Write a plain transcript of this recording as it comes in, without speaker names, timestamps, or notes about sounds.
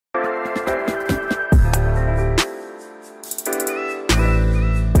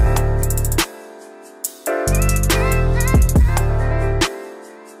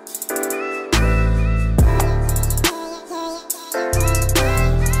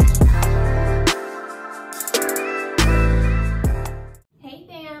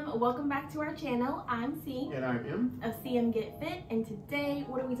our channel. I'm C. And I'm M. Of CM Get Fit, and today,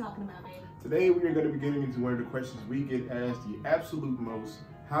 what are we talking about, babe? Today we are going to be getting into one of the questions we get asked the absolute most.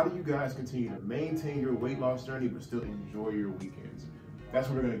 How do you guys continue to maintain your weight loss journey but still enjoy your weekends? That's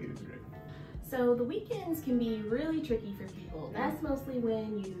what we're going to get into today. So the weekends can be really tricky for people. That's mostly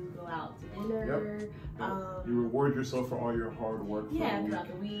when you go out to dinner. Yep. You reward yourself for all your hard work. Throughout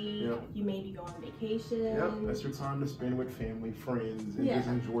the week. Yep. You maybe go on vacation. Yep, that's your time to spend with family, friends, and just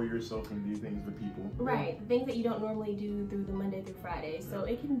enjoy yourself and do things with people. Right, things that you don't normally do through the Monday through Friday. So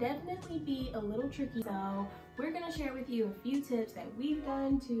it can definitely be a little tricky. So we're gonna share with you a few tips that we've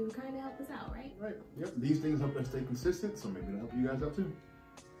done to kind of help us out, right? Right, yep. These things help us stay consistent, so maybe it'll help you guys out too.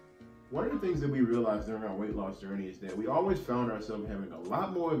 One of the things that we realized during our weight loss journey is that we always found ourselves having a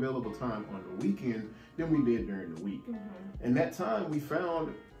lot more available time on the weekend than we did during the week. And that time we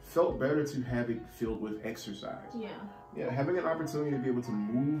found felt better to have it filled with exercise. Yeah, having an opportunity to be able to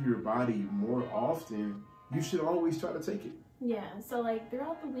move your body more often, you should always try to take it. Yeah, so like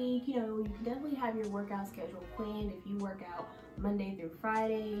throughout the week, you know, you can definitely have your workout schedule planned. If you work out Monday through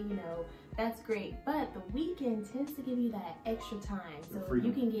Friday, you know, that's great. But the weekend tends to give you that extra time. So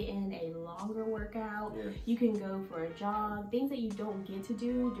you can get in a longer workout. You can go for a jog. Things that you don't get to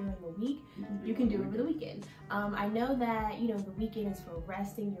do during the week, you can do over the weekend. I know that, you know, the weekend is for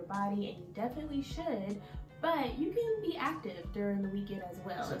resting your body, and you definitely should. But you can be active during the weekend as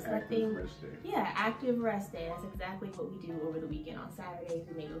well. It's active rest day. Yeah, active rest day. That's exactly what we do over the weekend. On Saturdays,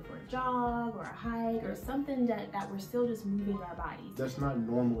 we may go for a jog or a hike or something that we're still just moving our bodies. That's not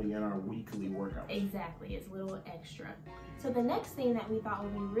normally in our weekly workouts. Exactly, it's a little extra. So the next thing that we thought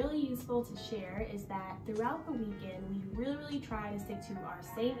would be really useful to share is that throughout the weekend, we really try to stick to our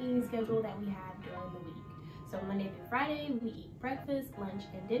same eating schedule that we have during the week. So Monday through Friday, we eat breakfast, lunch,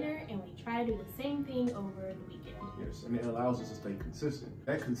 and dinner, and we try to do the same thing over the weekend. Yes, and it allows us to stay consistent.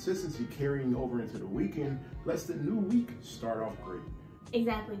 That consistency carrying over into the weekend lets the new week start off great.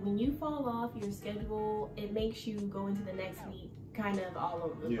 Exactly. When you fall off your schedule, it makes you go into the next week kind of all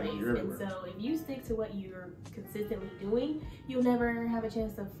over the place. And so if you stick to what you're consistently doing, you'll never have a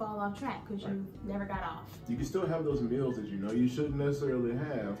chance to fall off track because you never got off. You can still have those meals that you know you shouldn't necessarily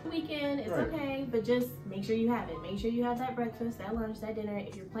have. Weekend, it's okay, but just make sure you have it. Make sure you have that breakfast, that lunch, that dinner.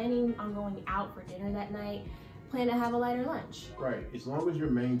 If you're planning on going out for dinner that night, plan to have a lighter lunch. Right. As long as you're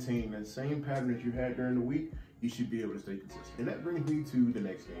maintaining that same pattern that you had during the week, you should be able to stay consistent. And that brings me to the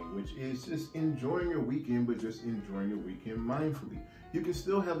next thing, which is just enjoying your weekend, but just enjoying your weekend mindfully. You can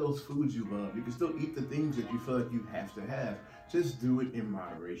still have those foods you love. You can still eat the things that you feel like you have to have. Just do it in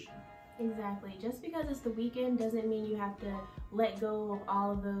moderation. Exactly. Just because it's the weekend doesn't mean you have to let go of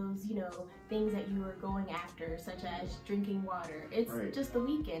all of those, you know, things that you were going after, such as drinking water. It's just the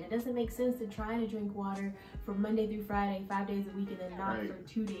weekend. It doesn't make sense to try to drink water from Monday through Friday, 5 days a week, and then not for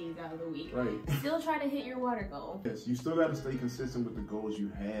 2 days out of the week. Still try to hit your water goal. Yes, you still got to stay consistent with the goals you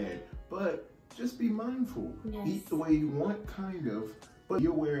had, but just be mindful. Eat the way you want, kind of, but be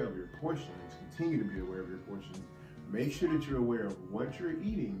aware of your portions. Continue to be aware of your portions. Make sure that you're aware of what you're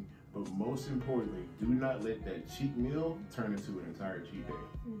eating, but most importantly, do not let that cheat meal turn into an entire cheat day.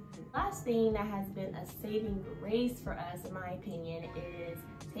 Last thing that has been a saving grace for us, in my opinion, is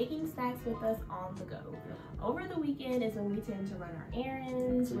taking snacks with us on the go. Over the weekend is when we tend to run our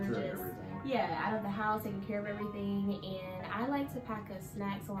errands. We're just out of the house, taking care of everything, and I like to pack us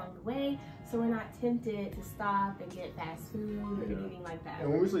snacks along the way so we're not tempted to stop and get fast food or anything like that.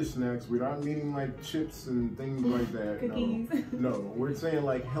 And when we say snacks, we're not meaning like chips and things like that. Cookies. No, we're saying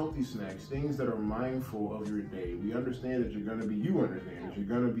like healthy snacks, things that are mindful of your day. We understand that you're gonna be, you're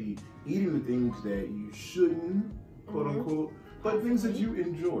gonna be eating the things that you shouldn't, quote unquote, but things that you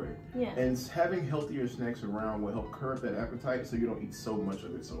enjoy. And having healthier snacks around will help curb that appetite so you don't eat so much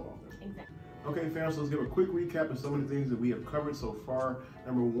of it so often. Exactly. Okay, fam, so let's give a quick recap of some of the things that we have covered so far.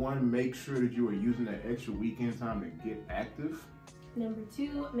 Number one, make sure that you are using that extra weekend time to get active. Number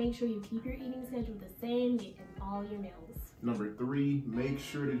two, make sure you keep your eating schedule the same, get in all your meals. Number three, make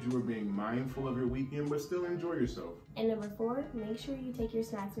sure that you are being mindful of your weekend, but still enjoy yourself. And number four, make sure you take your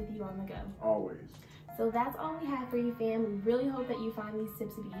snacks with you on the go. Always. So that's all we have for you, fam. We really hope that you find these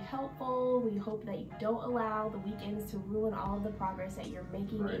tips to be helpful. We hope that you don't allow the weekends to ruin all of the progress that you're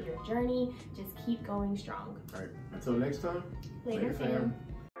making in your journey. Just keep going strong. All right. Until next time. Later, fam.